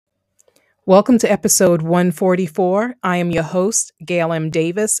Welcome to episode 144. I am your host, Gail M.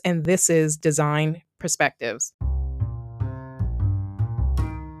 Davis, and this is Design Perspectives.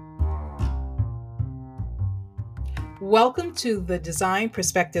 Welcome to the Design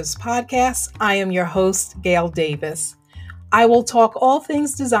Perspectives podcast. I am your host, Gail Davis. I will talk all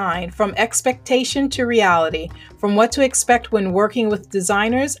things design, from expectation to reality, from what to expect when working with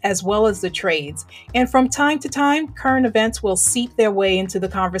designers as well as the trades. And from time to time, current events will seep their way into the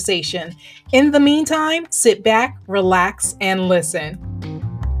conversation. In the meantime, sit back, relax, and listen.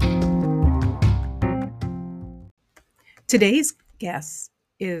 Today's guest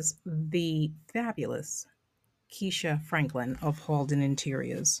is the fabulous Kesha Franklin of Halden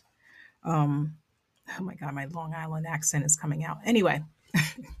Interiors. Oh my God, my Long Island accent is coming out. Anyway,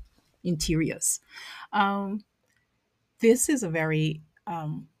 interiors. Um, this is a very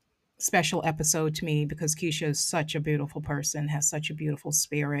special episode to me because Keisha is such a beautiful person, has such a beautiful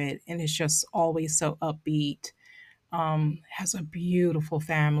spirit, and is just always so upbeat. Has a beautiful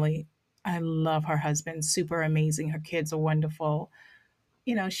family. I love her husband, super amazing. Her kids are wonderful.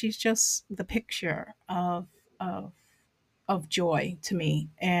 You know, she's just the picture of of joy to me.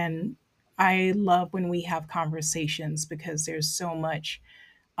 And I love when we have conversations because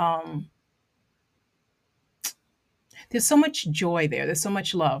um, there's so much joy there. There's so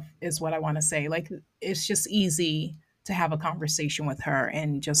much love, is what I want to say. Like, it's just easy to have a conversation with her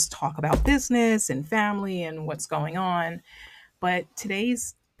and just talk about business and family and what's going on. But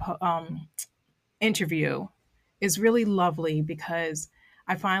today's um, interview is really lovely because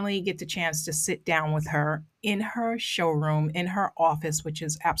I finally get the chance to sit down with her in her showroom, in her office, which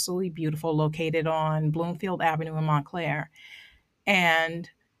is absolutely beautiful, located on Bloomfield Avenue in Montclair, and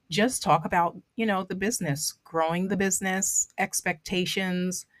just talk about, the business, growing the business,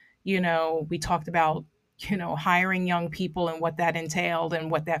 expectations. We talked about, hiring young people and what that entailed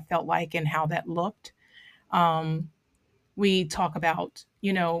and what that felt like and how that looked. Um, we talk about,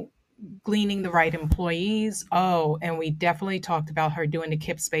 gleaning the right employees. Oh, and we definitely talked about her doing the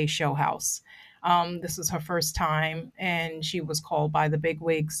Kip Space Show House. This is her first time, and she was called by the big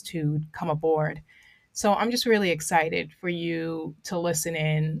wigs to come aboard. So I'm just really excited for you to listen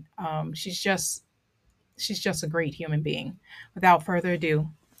in. She's just a great human being. Without further ado,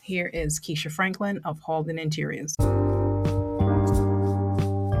 here is Kesha Franklin of Halden Interiors.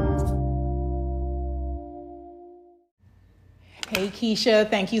 Hey, Kesha,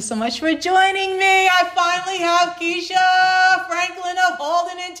 thank you so much for joining me. I finally have Kesha Franklin of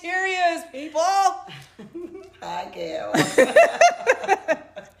Halden Interiors, people. Hi, Gail.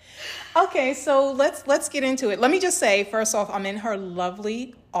 Okay, so let's get into it. Let me just say, first off, I'm in her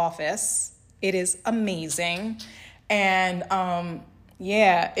lovely office. It is amazing. And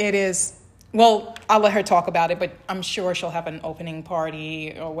yeah, it is. Well, I'll let her talk about it, but I'm sure she'll have an opening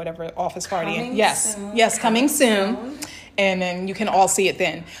party or whatever, office party. Coming Yes, soon. yes, coming soon. And then you can all see it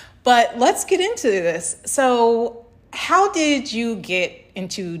then. But let's get into this. So, how did you get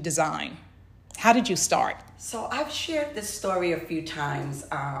into design? How did you start? So I've shared this story a few times.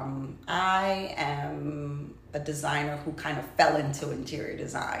 I am a designer who kind of fell into interior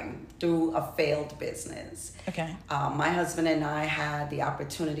design through a failed business. Okay. My husband and I had the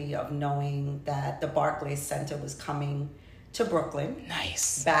opportunity of knowing that the Barclays Center was coming to Brooklyn.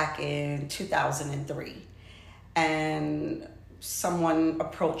 Nice. Back in 2003. And someone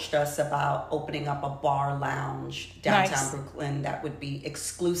approached us about opening up a bar lounge downtown Nice. Brooklyn that would be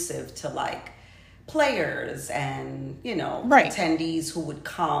exclusive to like players and, Right. attendees who would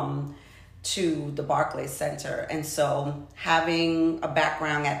come to the Barclays Center. And so having a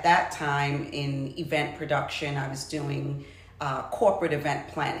background at that time in event production, I was doing corporate event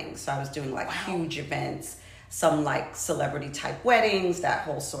planning. So I was doing like huge events, some like celebrity type weddings, that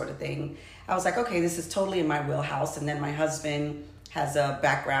whole sort of thing. I was like, okay, this is totally in my wheelhouse. And then my husband has a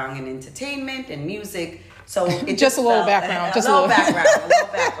background in entertainment and music. So it Just a little background. A little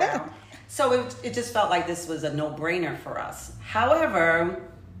background. So it just felt like this was a no-brainer for us. However,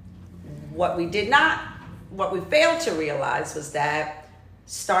 what we failed to realize was that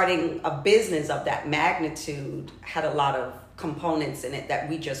starting a business of that magnitude had a lot of components in it that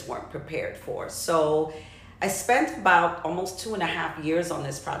we just weren't prepared for. So I spent about almost 2.5 years on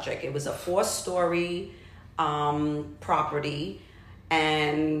this project. It was a 4-story property,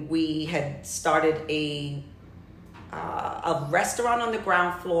 and we had started a restaurant on the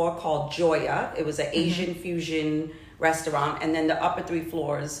ground floor called Joya. It was an Asian fusion restaurant, and then the upper 3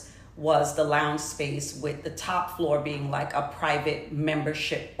 floors was the lounge space, with the top floor being like a private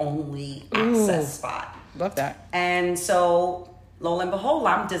membership only access spot. Love that. And so, lo and behold,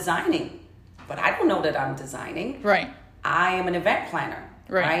 I'm designing, but I don't know that I'm designing. Right. I am an event planner.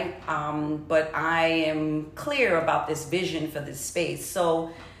 right? But I am clear about this vision for this space. So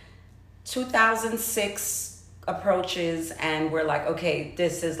 2006 approaches, and we're like, okay,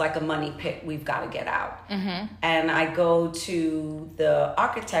 this is like a money pit. We've got to get out. And I go to the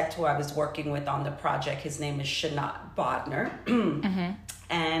architect who I was working with on the project. His name is Shanat Bodner.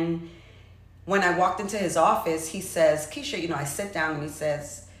 And when I walked into his office, he says, Kesha, I sit down and he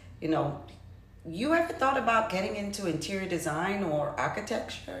says, you ever thought about getting into interior design or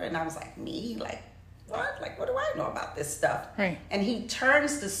architecture? And I was like, me? Like, what? Like, what do I know about this stuff? Right. And he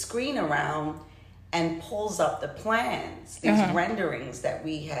turns the screen around and pulls up the plans, these renderings that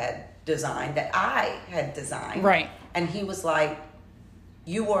we had designed, that I had designed. Right. And he was like,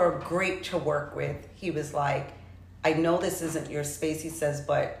 you were great to work with. He was like, I know this isn't your space, he says,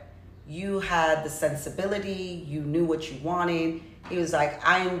 but you had the sensibility, you knew what you wanted. He was like,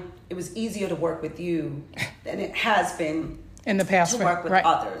 it was easier to work with you than it has been in the past to work with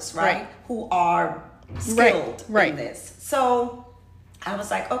others, right? Who are skilled in this. So I was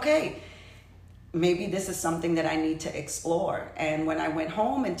like, okay, maybe this is something that I need to explore. And when I went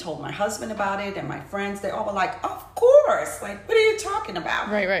home and told my husband about it and my friends, they all were like, of course. Like, what are you talking about?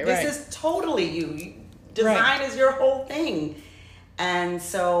 This is totally you. Design is your whole thing. And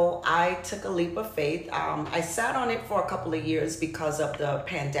so I took a leap of faith. I sat on it for a couple of years because of the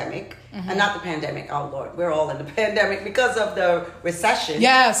pandemic. And not the pandemic, oh Lord, we're all in the pandemic, because of the recession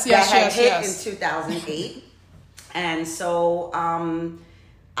that had hit in 2008. And so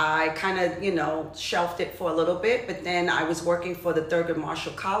I kind of, shelved it for a little bit, but then I was working for the Thurgood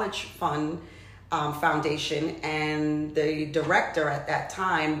Marshall College Fund Foundation, and the director at that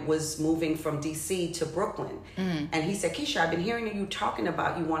time was moving from DC to Brooklyn. And he said, Kesha, I've been hearing you talking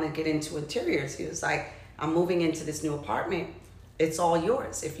about you want to get into interiors. He was like, I'm moving into this new apartment. It's all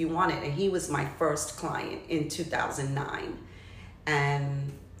yours if you want it. And he was my first client in 2009.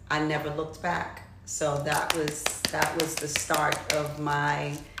 And I never looked back. So that was the start of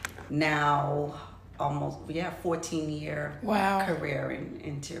my now almost 14-year career in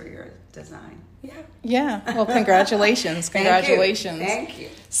interior design. Yeah. Well, congratulations. Thank you.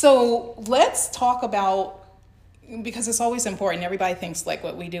 So let's talk about, because it's always important. Everybody thinks like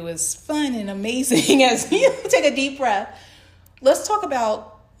what we do is fun and amazing. As you take a deep breath, let's talk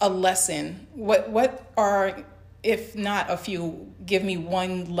about a lesson. What are, if not a few, give me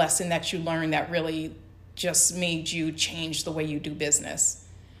one lesson that you learned that really just made you change the way you do business.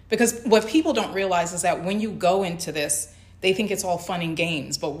 Because what people don't realize is that when you go into this, they think it's all fun and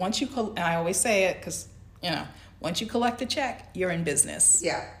games. But once you, and I always say it because, once you collect a check, you're in business.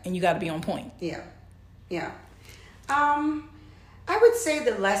 Yeah. And you got to be on point. Yeah. I would say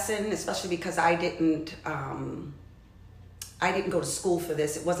the lesson, especially because I didn't go to school for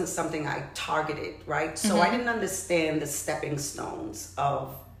this. It wasn't something I targeted, right? So I didn't understand the stepping stones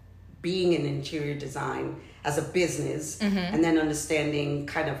of being in interior design as a business, and then understanding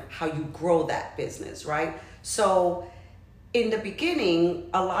kind of how you grow that business, right? So in the beginning,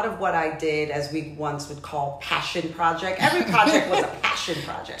 a lot of what I did, as we once would call passion project, every project was a passion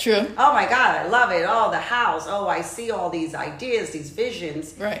project. True. Oh my God, I love it. Oh, the house. Oh, I see all these ideas, these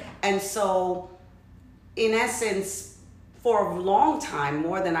visions. Right. And so in essence, for a long time,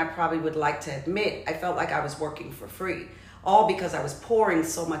 more than I probably would like to admit, I felt like I was working for free. All because I was pouring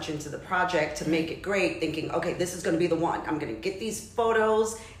so much into the project to make it great, thinking, okay, this is going to be the one. I'm going to get these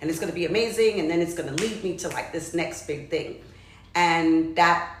photos and it's going to be amazing. And then it's going to lead me to like this next big thing. And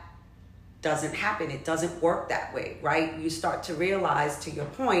that doesn't happen. It doesn't work that way, right? You start to realize, to your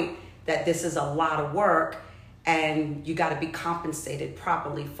point, that this is a lot of work and you got to be compensated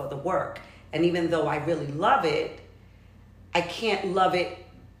properly for the work. And even though I really love it, I can't love it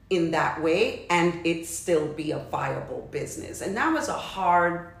in that way and it still be a viable business. And that was a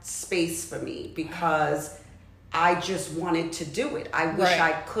hard space for me because I just wanted to do it. I wish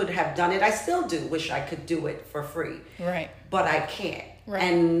I could have done it. I still do wish I could do it for free. Right. But I can't. Right.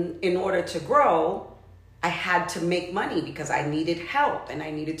 And in order to grow, I had to make money because I needed help and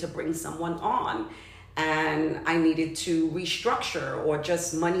I needed to bring someone on. And I needed to restructure or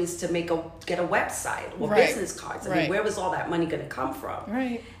just monies to get a website or business cards. I mean, where was all that money going to come from?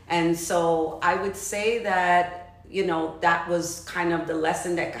 Right. And so I would say that, that was kind of the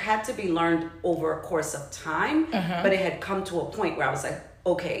lesson that had to be learned over a course of time. But it had come to a point where I was like,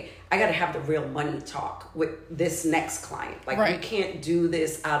 okay, I got to have the real money talk with this next client. Like, we can't do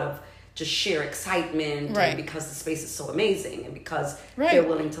this out of just sheer excitement and because the space is so amazing and because they're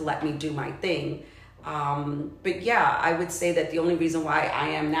willing to let me do my thing. But yeah, I would say that the only reason why I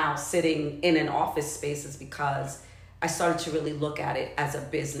am now sitting in an office space is because I started to really look at it as a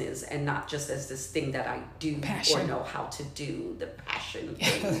business and not just as this thing that I do Passion. or know how to do, the passion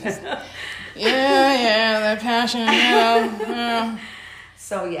things. Yeah, the passion. Yeah.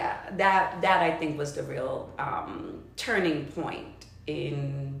 So yeah, that I think was the real turning point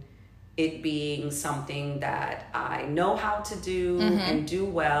in it being something that I know how to do and do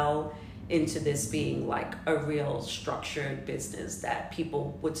well, into this being like a real structured business that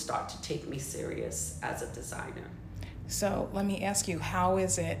people would start to take me serious as a designer. So let me ask you, how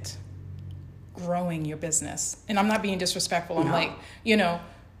is it growing your business? And I'm not being disrespectful. I'm No. like,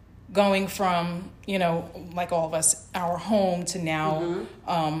 going from, like all of us, our home to now,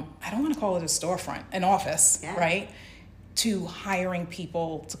 I don't want to call it a storefront, an office, Yeah. right? To hiring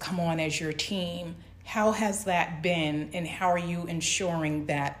people to come on as your team. How has that been, and how are you ensuring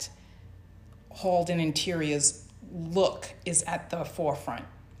that Halden Interior's look is at the forefront?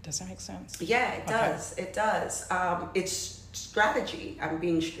 Does that make sense? Yeah, it Okay. does. It does. It's strategy. I'm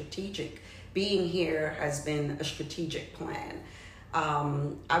being strategic. Being here has been a strategic plan.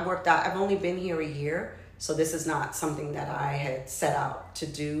 I've only been here a year, so this is not something that I had set out to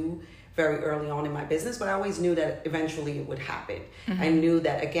do very early on in my business, but I always knew that eventually it would happen. I knew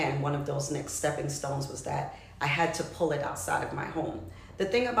that, again, one of those next stepping stones was that I had to pull it outside of my home. The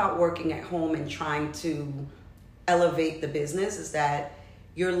thing about working at home and trying to elevate the business is that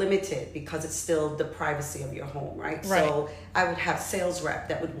you're limited because it's still the privacy of your home, right? So I would have sales rep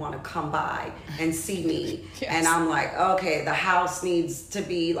that would want to come by and see me. Yes. And I'm like, okay, the house needs to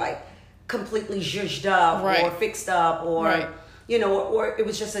be like completely zhuzhed up or fixed up, or, or it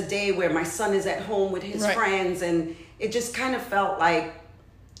was just a day where my son is at home with his friends, and it just kind of felt like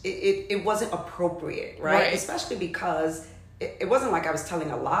it wasn't appropriate, right? Especially because it wasn't like I was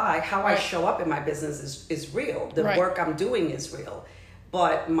telling a lie. How I show up in my business is real. The work I'm doing is real.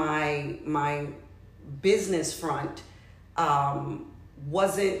 But my business front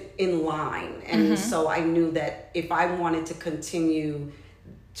wasn't in line. And so I knew that if I wanted to continue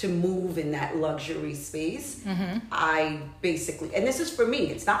to move in that luxury space, I basically, and this is for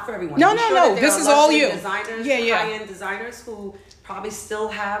me, it's not for everyone. No, that there this are is all luxury you. Designers, high-end designers who probably still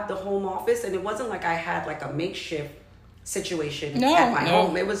have the home office. And it wasn't like I had like a makeshift situation at my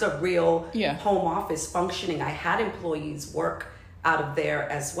home. It was a real home office functioning. I had employees work out of there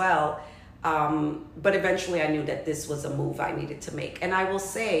as well. But eventually I knew that this was a move I needed to make. And I will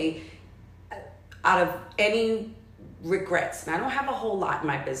say, out of any regrets, and I don't have a whole lot in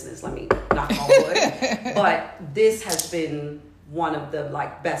my business, let me knock on wood, but this has been one of the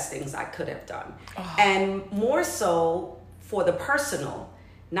like best things I could have done. And more so for the personal,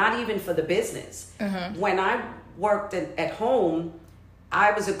 not even for the business. When I worked at home,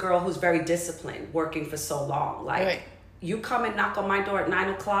 I was a girl who's very disciplined, working for so long. Like, you come and knock on my door at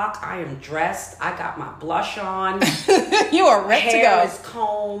 9:00, I am dressed. I got my blush on. You are ready to go. Hair is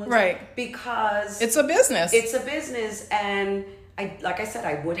combed. Right. Because it's a business. It's a business. And like I said,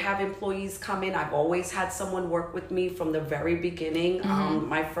 I would have employees come in. I've always had someone work with me from the very beginning.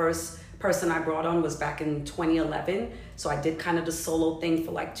 My first person I brought on was back in 2011. So I did kind of the solo thing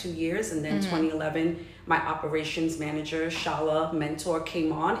for like 2 years. And then 2011, my operations manager, Shala Mentor,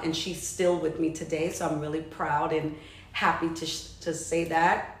 came on, and she's still with me today. So I'm really proud and happy to say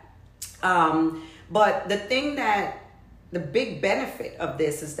that. But the big benefit of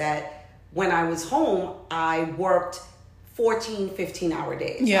this is that when I was home, I worked 14, 15-hour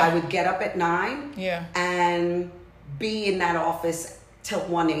days. I would get up at 9 and be in that office till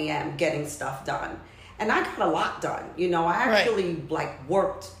 1 a.m. getting stuff done. And I got a lot done. I actually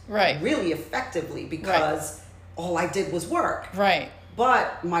worked really effectively because all I did was work.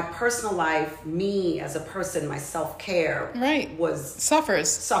 But my personal life, me as a person, my self-care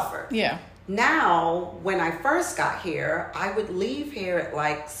suffered. Now, when I first got here, I would leave here at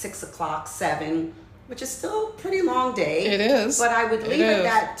like 6:00, 7, which is still a pretty long day. It is. But I would leave at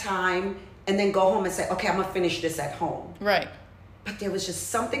that time and then go home and say, okay, I'm going to finish this at home. But there was just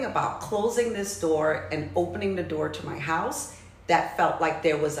something about closing this door and opening the door to my house that felt like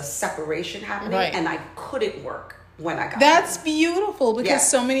there was a separation happening, and I couldn't work when I got That's home. Beautiful, because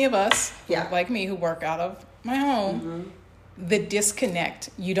so many of us, like me, who work out of my home, the disconnect,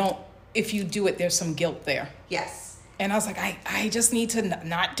 if you do it, there's some guilt there. Yes. And I was like, I just need to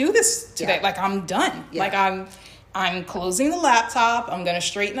not do this today. Like, I'm done. Like, I'm closing the laptop. I'm going to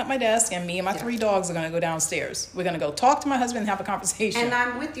straighten up my desk, and me and my 3 dogs are going to go downstairs. We're going to go talk to my husband and have a conversation. And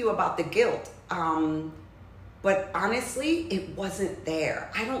I'm with you about the guilt. But honestly, it wasn't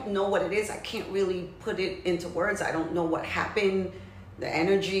there. I don't know what it is. I can't really put it into words. I don't know what happened, the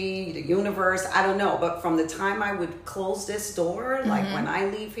energy, the universe. I don't know. But from the time I would close this door, like when I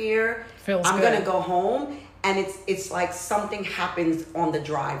leave here, I'm going to go home. And it's like something happens on the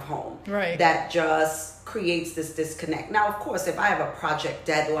drive home Right. that just creates this disconnect. Now, of course, if I have a project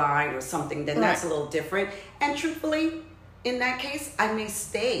deadline or something, then that's a little different. And truthfully, in that case, I may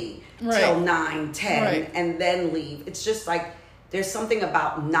stay till 9, 10 and then leave. It's just like there's something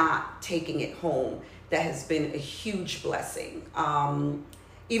about not taking it home that has been a huge blessing.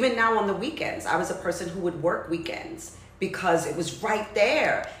 Even now on the weekends, I was a person who would work weekends because it was right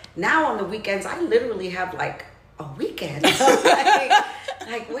there. Now on the weekends, I literally have like a weekend.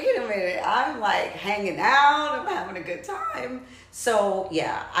 like, wait a minute, I'm like hanging out, I'm having a good time. So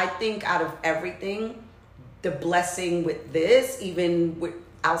yeah, I think out of everything, the blessing with this, even with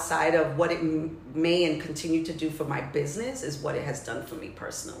outside of what it may and continue to do for my business, is what it has done for me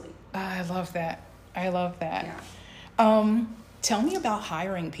personally. I love that. I love that. Yeah. Tell me about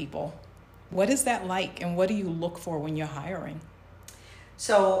hiring people. What is that like, and what do you look for when you're hiring?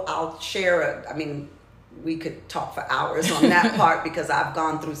 So I'll share, we could talk for hours on that part because I've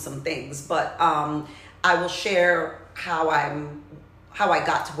gone through some things, but I will share how I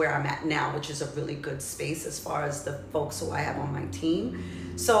got to where I'm at now, which is a really good space as far as the folks who I have on my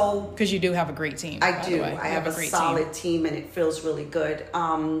team. So, because you do have a great team. I do. I have a solid team, and it feels really good.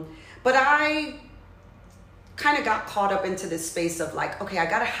 But I kind of got caught up into this space of like, okay, I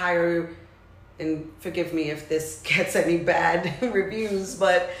got to hire, and forgive me if this gets any bad reviews,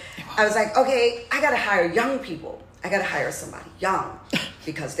 but I was like, okay, I got to hire young people. I got to hire somebody young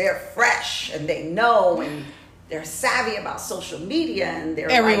because they're fresh and they know and they're savvy about social media and they're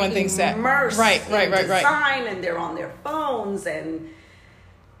everyone thinks that immersed in design and they're on their phones. And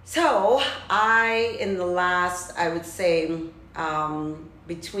so in the last, I would say,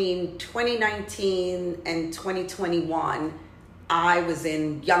 between 2019 and 2021, I was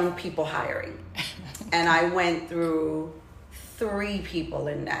in young people hiring. And I went through 3 people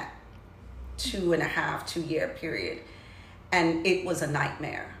in that 2.5-2 year period. And it was a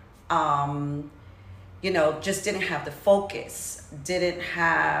nightmare. Just didn't have the focus, didn't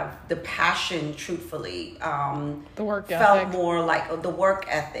have the passion, truthfully. The work felt ethic. more like the work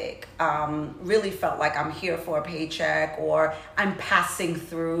ethic. Really felt like I'm here for a paycheck or I'm passing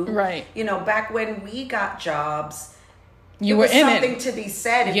through. Right. Back when we got jobs, you were in something it. to be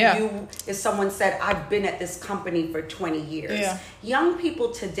said if someone said, I've been at this company for 20 years. Yeah. Young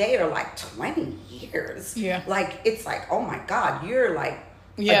people today are like 20 years. Yeah. Like, it's like, oh my God, you're like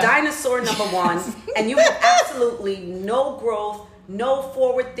a Yeah. dinosaur, number one, and you have absolutely no growth, no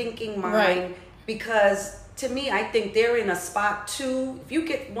forward thinking mind. Right. Because to me, I think they're in a spot too. If you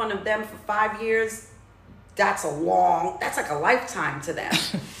get one of them for 5 years, that's like a lifetime to them.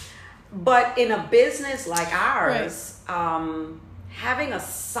 But in a business like ours, having a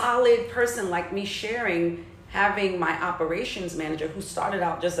solid person like me having my operations manager who started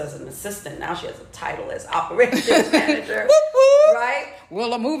out just as an assistant, now she has a title as operations manager, right?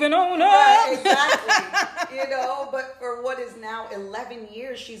 Well, I'm moving on up. Right, exactly. But for what is now 11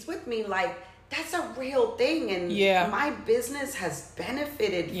 years, she's with me, like, that's a real thing. And my business has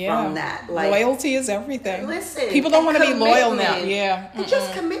benefited from that. Like, loyalty is everything. Listen, people don't want to be loyal now. Yeah. And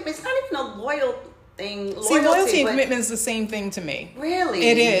just commitment. It's not even a loyal thing. Loyalty and commitment is the same thing to me. Really?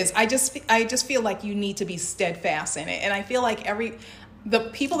 It is. I just feel like you need to be steadfast in it. And I feel like the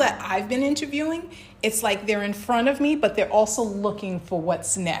people that I've been interviewing, it's like they're in front of me, but they're also looking for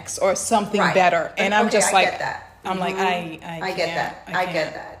what's next or something better. And I'm just like, get that. I'm like, I get that. I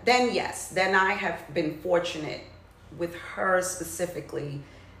get that. Then I have been fortunate with her specifically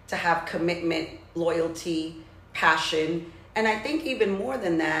to have commitment, loyalty, passion. And I think even more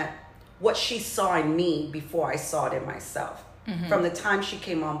than that, what she saw in me before I saw it in myself. Mm-hmm. From the time she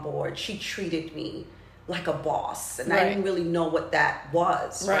came on board, she treated me like a boss. And I didn't really know what that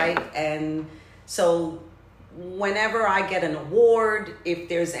was, right? And so whenever I get an award, if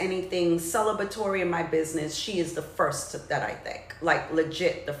there's anything celebratory in my business, she is the first that I thank. Like,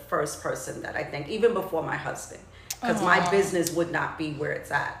 legit the first person that I thank, even before my husband. Because my business would not be where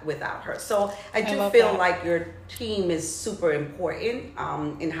it's at without her. So I do feel like your team is super important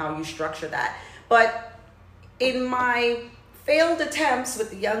in how you structure that. But in my failed attempts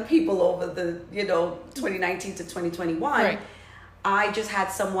with the young people over the 2019 to 2021, I just had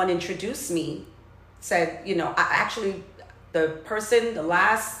someone introduce me, said, the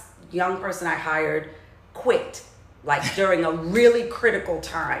last young person I hired quit, like during a really critical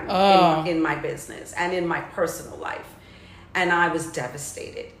time in my business and in my personal life. And I was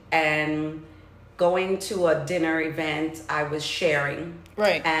devastated. And going to a dinner event, I was sharing.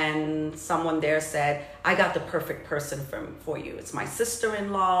 Right. And someone there said, I got the perfect person for you. It's my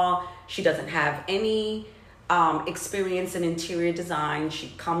sister-in-law. She doesn't have any experience in interior design.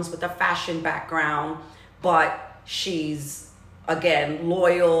 She comes with a fashion background, but she's, again,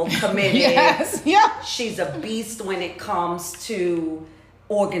 loyal, committed. Yes, yeah. She's a beast when it comes to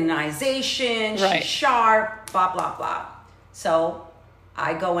organization. Right. She's sharp, blah, blah, blah. So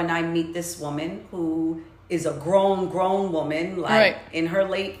I go and I meet this woman who is a grown woman, like Right. in her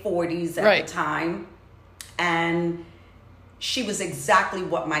late 40s at Right. the time. And she was exactly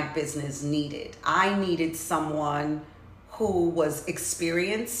what my business needed. I needed someone who was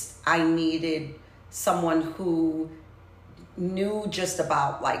experienced. I needed someone who knew just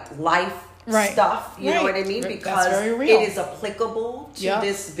about like life Right. stuff. You know Right. what I mean? That's Because very real. it is applicable to Yeah.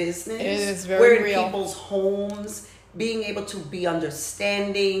 this business. It is very We're in real. people's homes, being able to be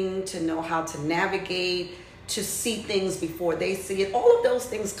understanding, to know how to navigate, to see things before they see it. All of those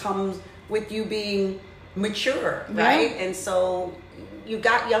things come with you being mature, right? Yeah. And so you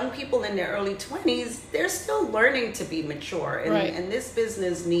got young people in their early 20s, they're still learning to be mature. And, Right. and this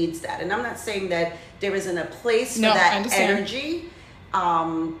business needs that. And I'm not saying that there isn't a place for No, I that understand. energy.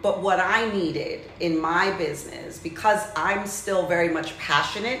 But what I needed in my business, because I'm still very much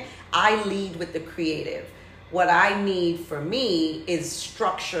passionate, I lead with the creative. What I need for me is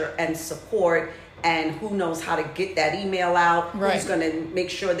structure and support, and who knows how to get that email out, Right. who's going to make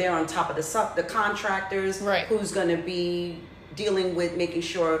sure they're on top of the contractors, Right. who's going to be dealing with making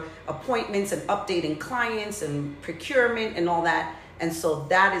sure appointments and updating clients and procurement and all that. And so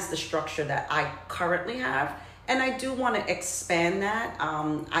that is the structure that I currently have. And I do want to expand that.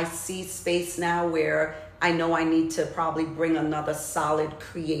 I see space now where I know I need to probably bring another solid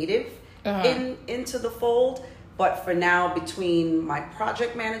creative into the fold. But for now, between my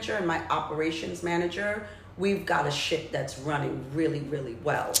project manager and my operations manager, we've got a ship that's running really, really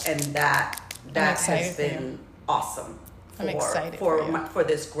well. And that excited has for you. bon awesome I'm excited for you. for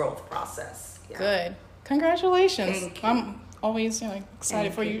this growth process. Yeah. Good. Congratulations. Thank you. I'm always excited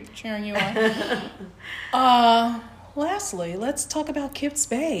Thank for you. you, cheering you on. Lastly, let's talk about Kips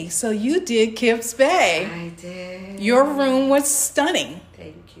Bay. So you did Kips Bay. I did. Your room was stunning.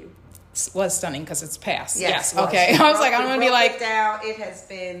 Thank you. Was stunning because it's past. Yes. Okay. I was like, I'm going to be like, down. It has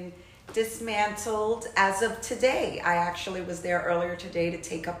been dismantled as of today. I actually was there earlier today to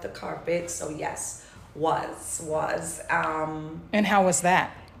take up the carpet. So yes, was. and how was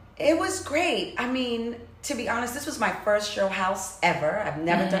that? It was great. I mean, to be honest, this was my first show house ever. I've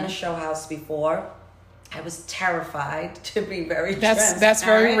never done a show house before. I was terrified, to be very That's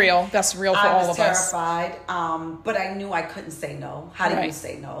transparent. very real. That's real for all of us. I was terrified, but I knew I couldn't say no. How do you Right.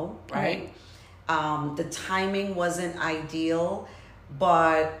 say no, right? The timing wasn't ideal,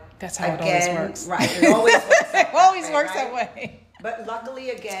 but That's how again, it always works. right? It always works. It always works right? that way. But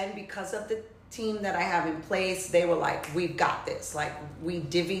luckily, again, because of the team that I have in place, they were like, we've got this. Like, we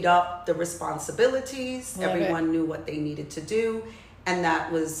divvied up the responsibilities. Love Everyone knew what they needed to do. And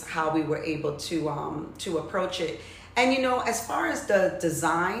that was how we were able to approach it. And, as far as the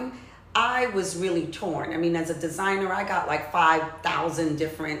design, I was really torn. I mean, as a designer, I got like 5,000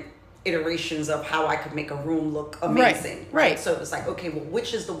 different iterations of how I could make a room look amazing. Right. So it was like, okay, well,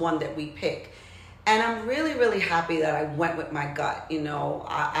 which is the one that we pick? And I'm really, really happy that I went with my gut.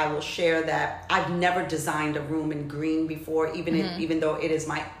 I will share that I've never designed a room in green before, even though it is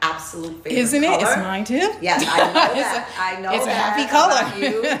my absolute favorite Isn't color. it? It's mine too. Yes, I know that. I know it's a that happy color. about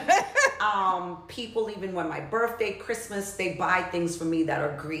you. People, even when my birthday, Christmas, they buy things for me that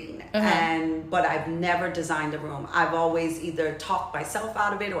are green. But I've never designed a room. I've always either talked myself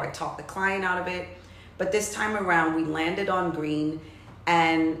out of it or I talked the client out of it. But this time around, we landed on green.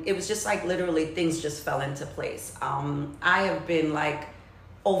 And it was just like literally things just fell into place. I have been like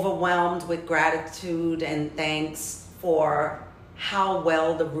overwhelmed with gratitude and thanks for how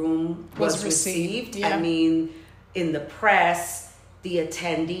well the room was received. Yeah. I mean, in the press, the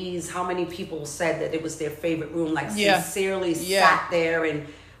attendees, how many people said that it was their favorite room, like sincerely sat there and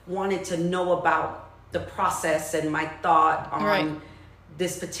wanted to know about the process and my thought on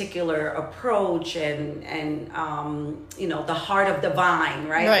this particular approach and the heart of the vine,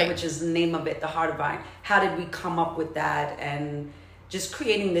 right? Which is the name of it, the heart of vine. How did we come up with that? And just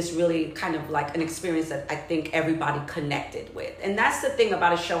creating this really kind of like an experience that I think everybody connected with. And that's the thing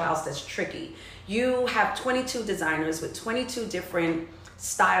about a show house that's tricky. You have 22 designers with 22 different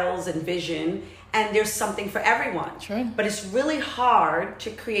styles and vision, and there's something for everyone. True. But it's really hard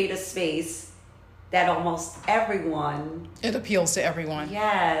to create a space that almost everyone... It appeals to everyone.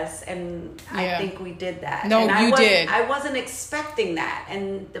 Yes, and I think we did that. No, and you did. I wasn't expecting that.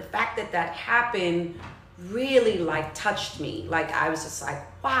 And the fact that that happened really like touched me. Like I was just like,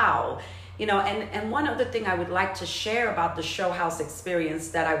 wow. And one other thing I would like to share about the show house experience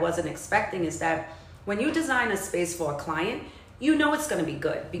that I wasn't expecting is that when you design a space for a client, you know it's going to be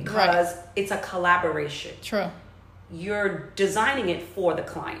good because it's a collaboration. True. You're designing it for the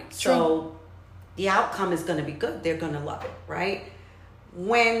client. So the outcome is going to be good. They're going to love it, right?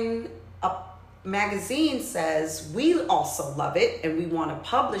 When a magazine says, we also love it and we want to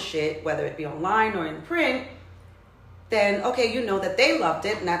publish it, whether it be online or in print, then, okay, you know that they loved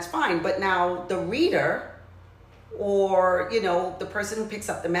it and that's fine. But now the reader or, you know, the person who picks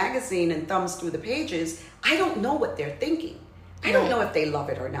up the magazine and thumbs through the pages, I don't know what they're thinking. I don't know if they love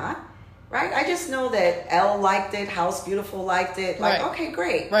it or not. Right? I just know that Elle liked it, House Beautiful liked it. Like, okay,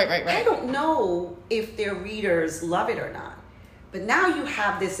 great. Right. I don't know if their readers love it or not. But now you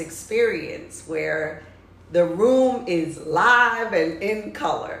have this experience where the room is live and in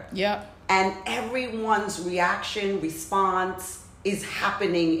color. Yeah. And everyone's reaction, response is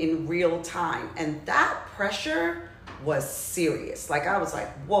happening in real time. And that pressure was serious. Like, I was like,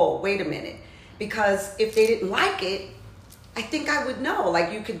 whoa, wait a minute. Because if they didn't like it, I think I would know.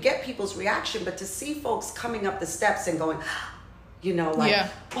 Like, you could get people's reaction, but to see folks coming up the steps and going, you know, like,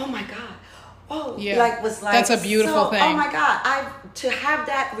 oh my God, oh, like, was like, that's a beautiful thing. Oh my God, to have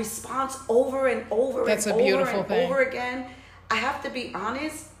that response over and over that's and a over beautiful and thing. over again. I have to be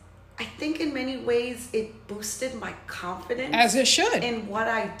honest. I think in many ways it boosted my confidence. As it should. In what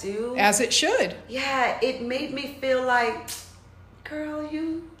I do. As it should. Yeah, it made me feel like, girl,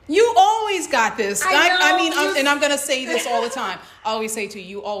 you always got this. I mean, and I'm going to say this all the time. I always say to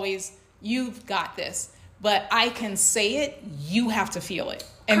you, you've got this. But I can say it, you have to feel it.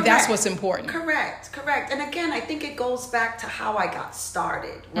 And that's what's important. Correct. And again, I think it goes back to how I got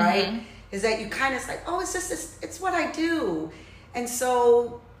started, right? Mm-hmm. Is that you kind of like, oh, it's just this, it's what I do. And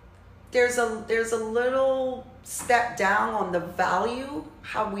so there's a little step down on the value,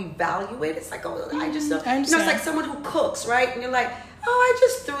 how we value it. It's like, oh, I just know. It's like someone who cooks, right? And you're like, oh, I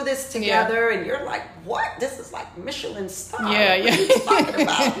just threw this together, and you're like, what? This is like Michelin star. Yeah. What are you talking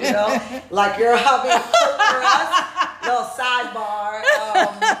about? You know, like you're having a cook for us. Little sidebar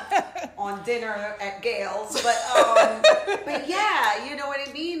on dinner at Gail's, but yeah, you know what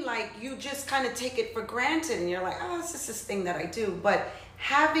I mean. Like, you just kind of take it for granted, and you're like, oh, it's just this thing that I do. But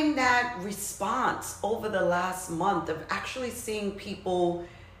having that response over the last month of actually seeing people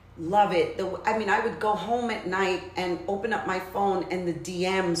love it. I would go home at night and open up my phone and the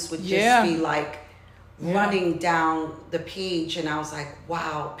DMs would just be like running down the page. And I was like,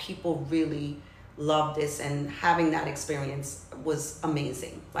 wow, people really love this. And having that experience was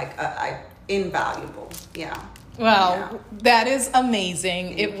amazing. Like, invaluable. Yeah. Well, that is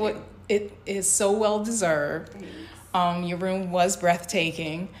amazing. It is so well deserved. Your room was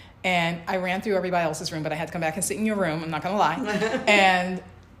breathtaking. And I ran through everybody else's room, but I had to come back and sit in your room. I'm not going to lie. And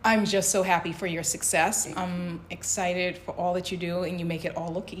I'm just so happy for your success. I'm excited for all that you do, and you make it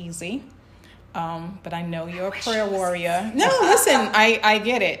all look easy. But I know you're a prayer warrior. No, listen, I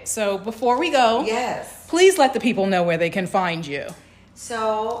get it. So before we go, please let the people know where they can find you.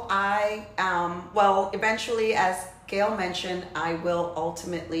 So eventually, as Gail mentioned, I will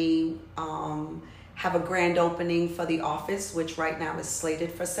ultimately have a grand opening for the office, which right now is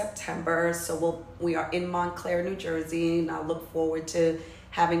slated for September. So we are in Montclair, New Jersey, and I look forward to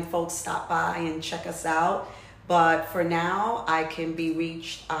having folks stop by and check us out. But for now, I can be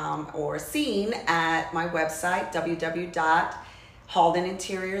reached or seen at my website,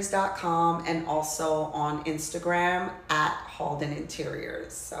 www.haldeninteriors.com, and also on Instagram at Halden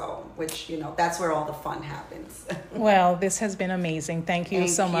Interiors. So, which, you know, that's where all the fun happens. Well, this has been amazing. Thank you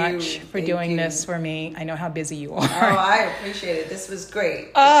so much for doing this for me. I know how busy you are. Oh, I appreciate it. This was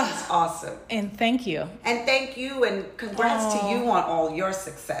great. This is awesome. And thank you. And thank you, and congrats to you on all your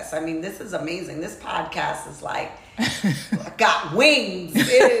success. I mean, this is amazing. This podcast is like, got wings. It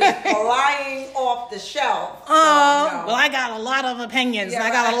is flying off the shelf. Well, I got a lot of opinions. And I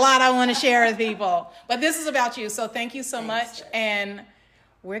got a lot I want to share with people. But this is about you. So thank you so much. And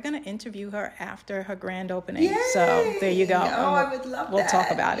we're going to interview her after her grand opening. Yay. So there you go. Oh, I would love that. We'll talk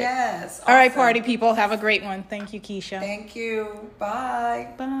about it. Yes. Awesome. All right, party people. Have a great one. Thank you, Kesha. Thank you. Bye.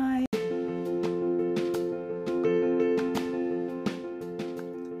 Bye.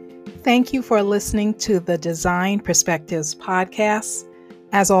 Thank you for listening to the Design Perspectives podcast.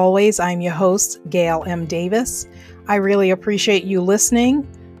 As always, I'm your host, Gail M. Davis. I really appreciate you listening.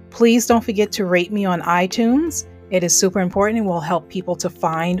 Please don't forget to rate me on iTunes. It is super important and will help people to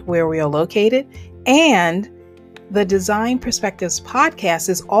find where we are located. And the Design Perspectives podcast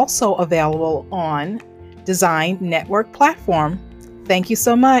is also available on Design Network platform. Thank you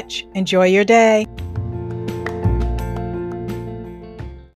so much. Enjoy your day.